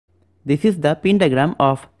This is the pin diagram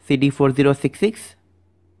of CD4066.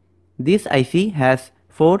 This IC has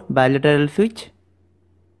 4 bilateral switch.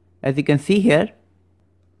 As you can see here,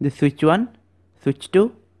 the switch 1, switch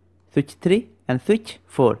 2, switch 3 and switch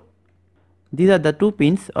 4. These are the 2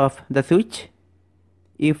 pins of the switch.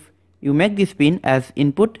 If you make this pin as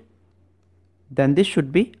input, then this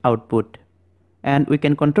should be output. And we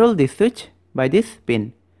can control this switch by this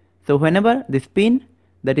pin. So whenever this pin,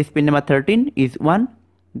 that is pin number 13, is 1,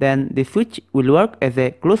 then the switch will work as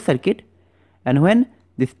a closed circuit, and when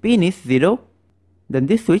this pin is 0, then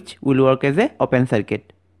this switch will work as a open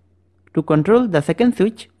circuit. To control the second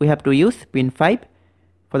switch, we have to use pin 5.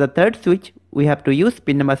 For the third switch, we have to use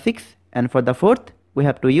pin number 6, and for the fourth, we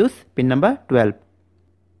have to use pin number 12.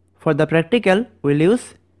 For the practical, we'll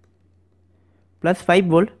use plus 5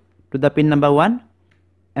 volt to the pin number 1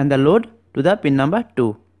 and the load to the pin number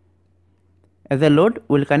 2. As a load,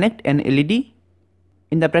 we'll connect an LED.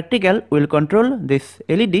 In the practical, we'll control this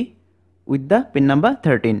LED with the pin number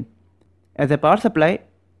 13. As a power supply,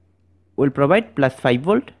 we'll provide plus 5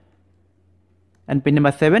 volt and pin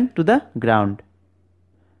number 7 to the ground.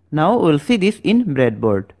 Now we'll see this in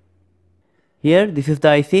breadboard. Here, this is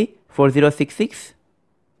the IC 4066.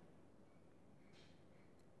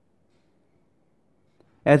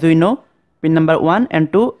 As we know, pin number 1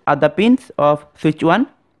 and 2 are the pins of switch 1,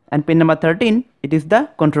 and pin number 13, it is the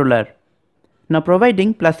controller. Now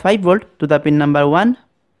providing plus 5 volt to the pin number 1,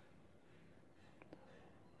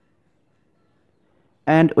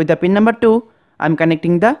 and with the pin number 2, I am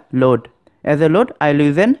connecting the load. As a load, I will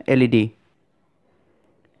use an LED.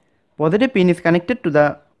 Positive pin is connected to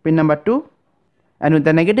the pin number 2, and with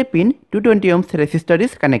the negative pin, 220 ohms resistor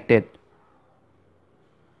is connected.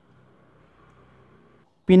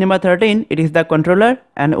 Pin number 13, it is the controller,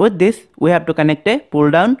 and with this we have to connect a pull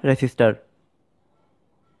down resistor.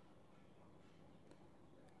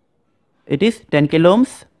 It is 10 kilo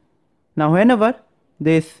ohms. Now whenever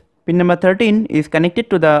this pin number 13 is connected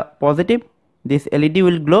to the positive, this LED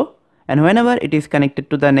will glow, and whenever it is connected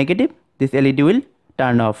to the negative, this LED will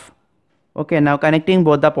turn off. Okay, now connecting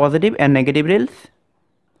both the positive and negative rails.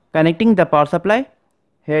 Connecting the power supply.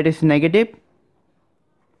 Here it is negative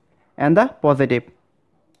and the positive.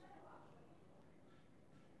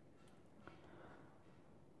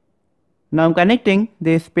 Now I am connecting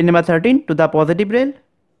this pin number 13 to the positive rail.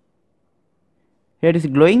 Here it is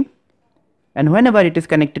glowing, and whenever it is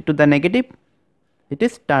connected to the negative, it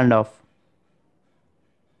is turned off.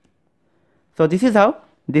 So this is how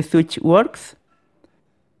this switch works,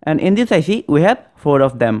 and in this IC we have 4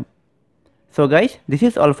 of them. So guys, this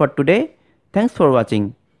is all for today. Thanks for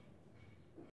watching.